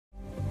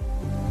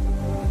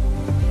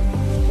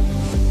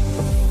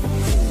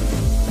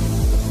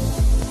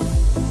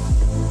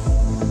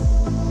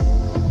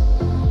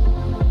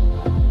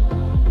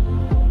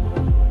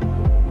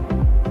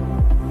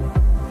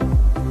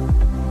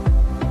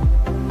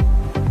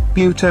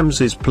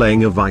BUITEMS is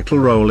playing a vital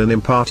role in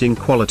imparting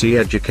quality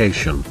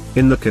education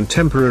in the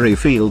contemporary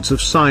fields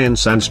of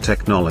science and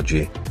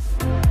technology.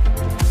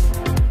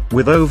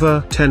 With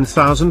over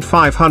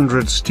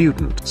 10,500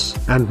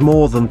 students and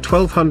more than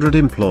 1,200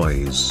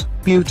 employees,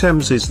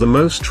 BUITEMS is the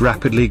most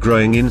rapidly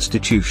growing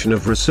institution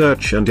of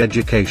research and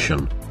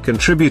education,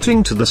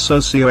 contributing to the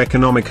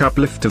socio-economic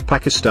uplift of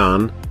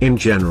Pakistan, in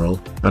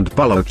general, and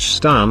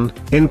Balochistan,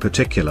 in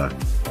particular.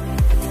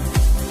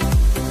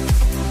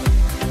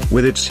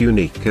 With its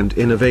unique and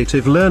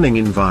innovative learning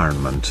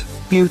environment,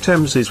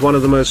 BUITEMS is one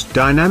of the most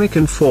dynamic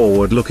and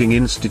forward-looking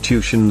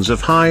institutions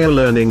of higher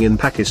learning in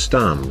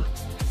Pakistan.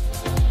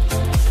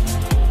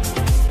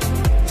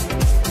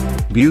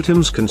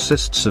 BUITEMS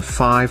consists of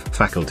 5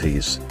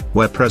 faculties,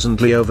 where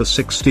presently over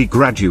 60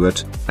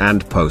 graduate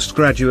and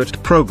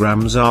postgraduate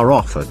programs are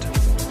offered.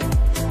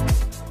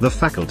 The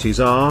faculties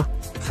are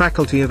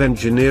Faculty of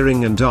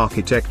Engineering and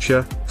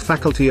Architecture,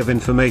 Faculty of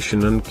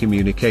Information and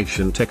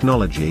Communication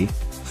Technology,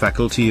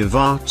 Faculty of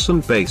Arts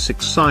and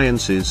Basic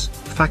Sciences,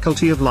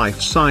 Faculty of Life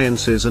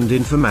Sciences and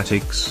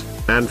Informatics,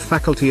 and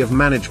Faculty of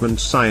Management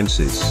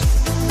Sciences.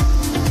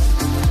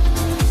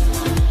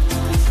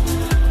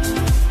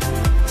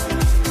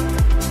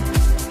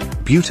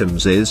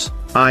 BUITEMS is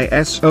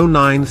ISO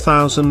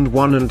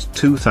 9001 and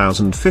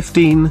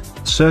 2015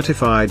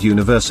 certified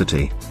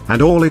university,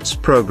 and all its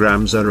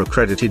programs are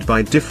accredited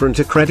by different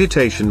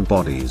accreditation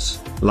bodies,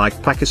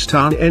 like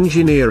Pakistan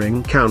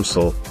Engineering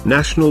Council,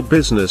 National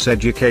Business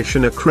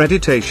Education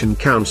Accreditation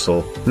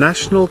Council,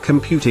 National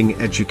Computing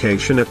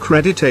Education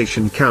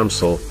Accreditation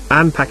Council,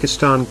 and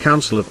Pakistan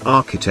Council of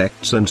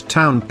Architects and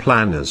Town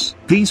Planners.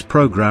 These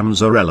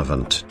programs are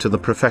relevant to the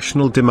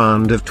professional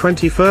demand of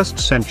 21st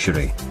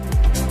century.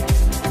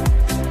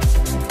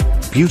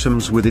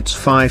 BUITEMS, with its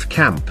 5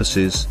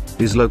 campuses,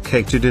 is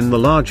located in the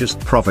largest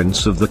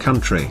province of the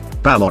country,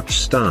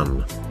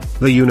 Balochistan.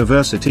 The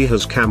university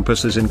has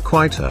campuses in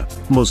Quetta,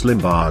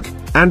 Muslimbagh,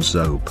 and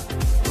Zob.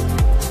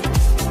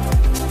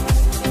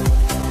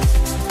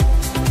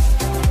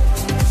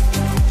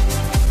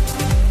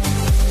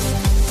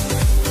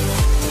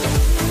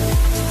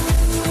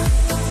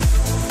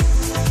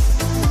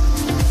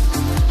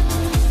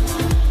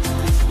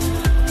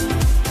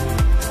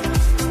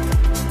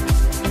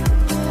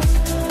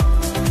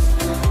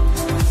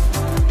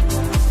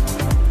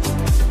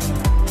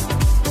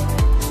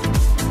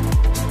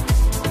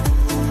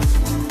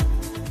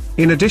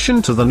 In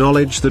addition to the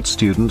knowledge that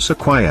students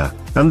acquire,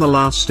 and the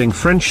lasting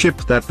friendship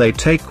that they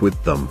take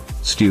with them,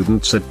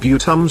 students at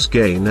BUITEMS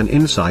gain an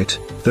insight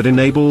that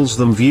enables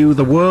them view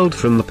the world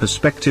from the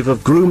perspective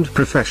of groomed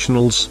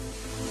professionals.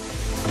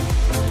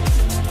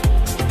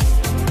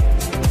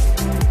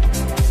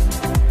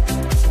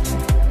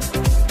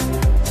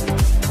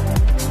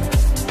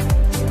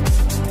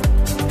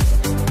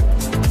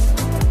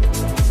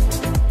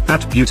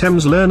 At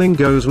BUITEMS, learning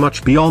goes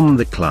much beyond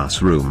the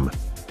classroom.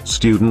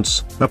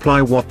 Students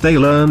apply what they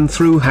learn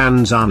through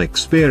hands-on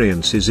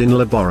experiences in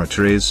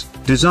laboratories,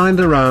 designed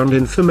around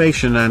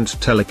information and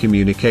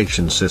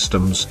telecommunication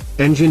systems,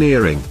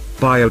 engineering,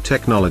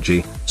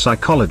 biotechnology,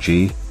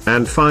 psychology,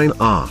 and fine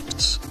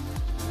arts.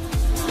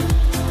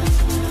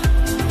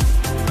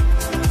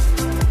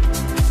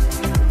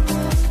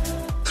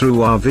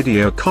 Through our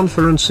video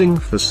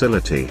conferencing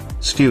facility,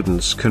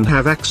 students can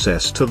have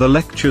access to the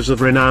lectures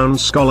of renowned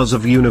scholars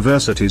of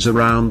universities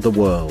around the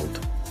world.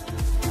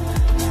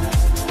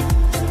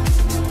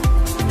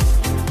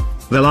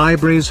 The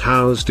libraries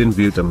housed in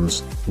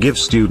BUITEMS give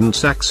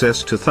students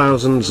access to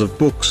thousands of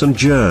books and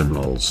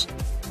journals.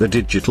 The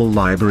digital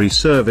library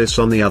service,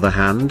 on the other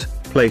hand,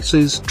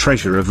 places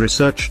treasure of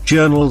research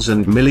journals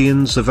and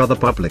millions of other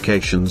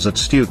publications at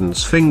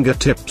students'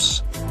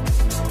 fingertips.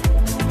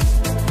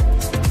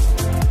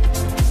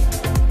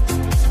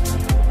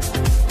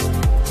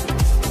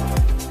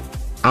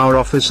 Our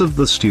Office of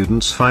the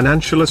Student's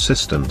Financial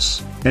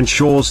Assistance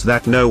ensures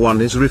that no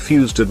one is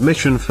refused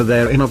admission for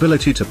their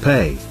inability to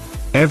pay.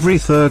 Every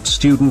 3rd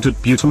student at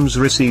BUITEMS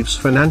receives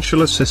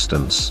financial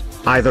assistance,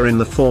 either in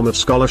the form of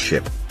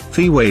scholarship,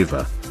 fee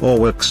waiver, or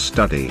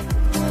work-study.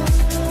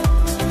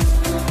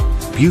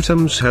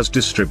 BUITEMS has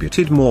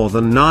distributed more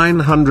than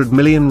 900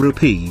 million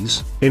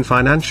rupees in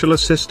financial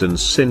assistance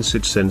since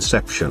its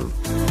inception.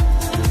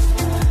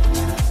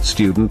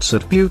 Students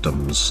at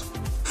BUITEMS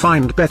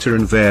find better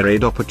and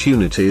varied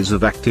opportunities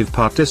of active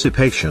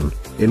participation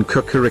in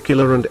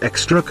co-curricular and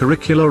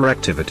extracurricular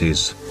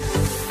activities.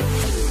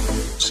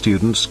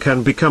 Students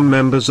can become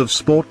members of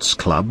sports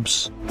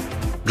clubs,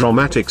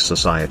 dramatic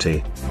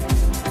society,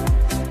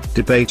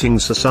 debating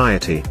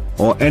society,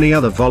 or any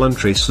other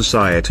voluntary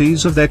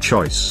societies of their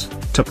choice,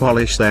 to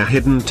polish their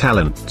hidden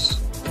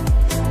talents.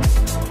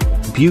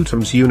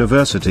 BUITEMS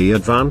University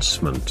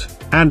Advancement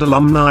and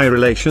Alumni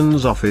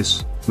Relations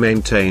Office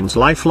maintains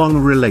lifelong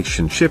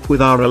relationship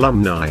with our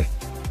alumni.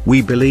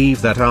 We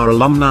believe that our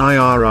alumni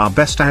are our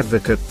best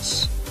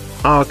advocates.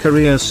 Our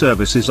Career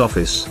Services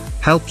Office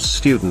helps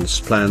students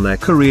plan their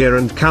career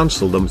and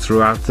counsel them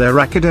throughout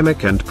their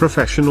academic and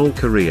professional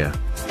career.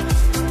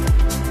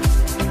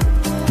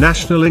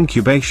 National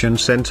Incubation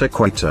Center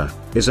QUITA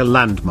is a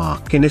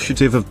landmark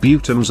initiative of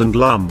BUITEMS and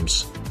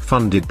LUMS,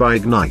 funded by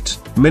Ignite,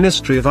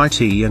 Ministry of IT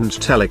and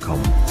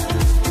Telecom.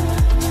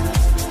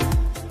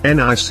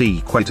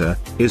 NIC QUITA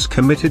is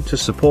committed to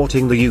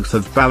supporting the youth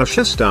of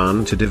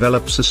Balochistan to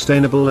develop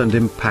sustainable and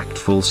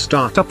impactful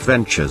startup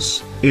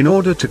ventures, in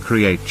order to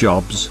create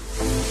jobs,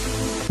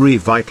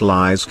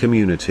 revitalize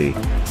community,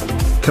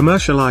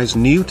 commercialize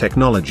new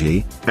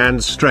technology,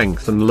 and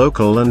strengthen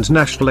local and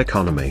national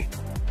economy.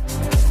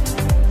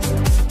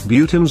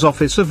 BUITEMS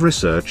Office of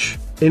Research,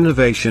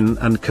 Innovation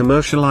and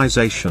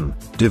Commercialization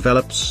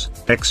develops,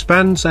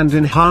 expands and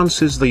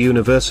enhances the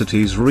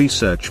university's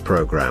research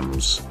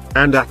programs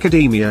and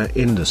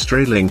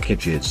academia-industry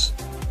linkages.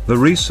 The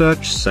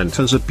research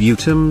centers at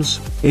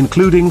BUITEMS,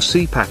 including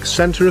CPAC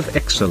Center of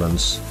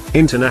Excellence,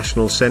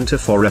 International Center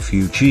for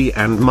Refugee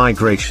and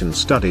Migration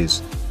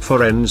Studies,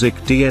 Forensic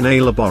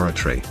DNA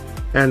Laboratory,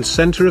 and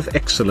Center of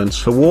Excellence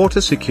for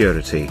Water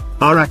Security,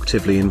 are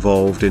actively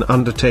involved in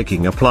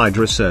undertaking applied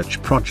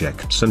research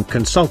projects and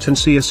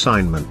consultancy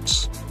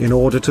assignments, in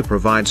order to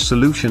provide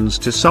solutions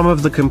to some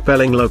of the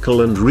compelling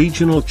local and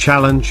regional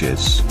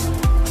challenges.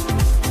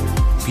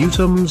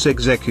 BUITEMS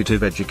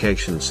Executive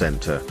Education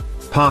Center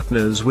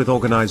partners with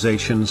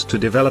organizations to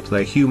develop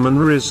their human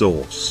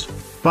resource,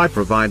 by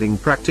providing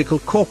practical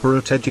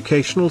corporate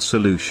educational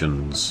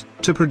solutions,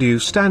 to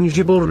produce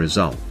tangible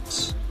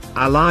results,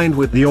 aligned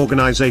with the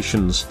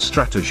organization's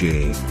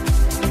strategy.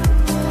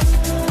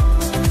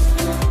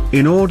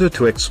 In order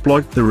to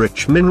exploit the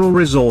rich mineral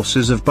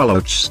resources of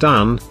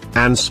Balochistan,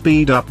 and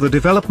speed up the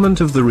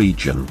development of the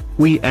region,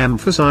 we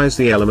emphasize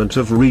the element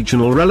of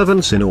regional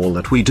relevance in all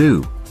that we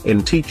do,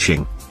 in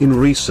teaching, in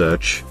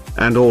research,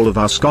 and all of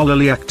our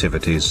scholarly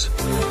activities.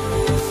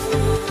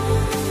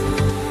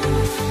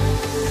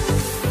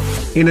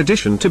 In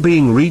addition to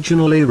being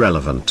regionally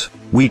relevant,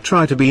 we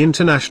try to be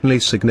internationally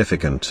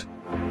significant.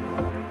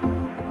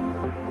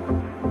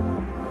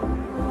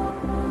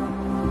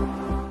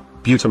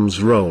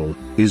 BUITEMS' role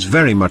is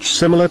very much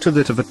similar to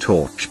that of a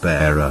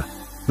torchbearer.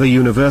 The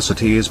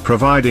university is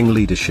providing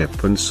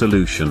leadership and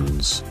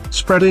solutions,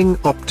 spreading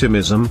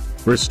optimism,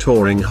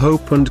 restoring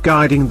hope and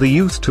guiding the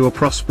youth to a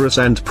prosperous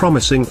and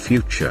promising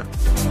future.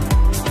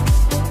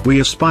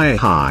 We aspire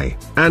high,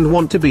 and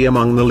want to be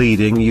among the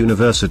leading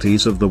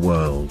universities of the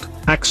world,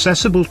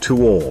 accessible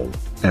to all,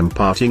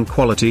 imparting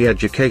quality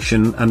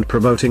education and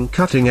promoting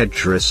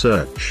cutting-edge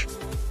research.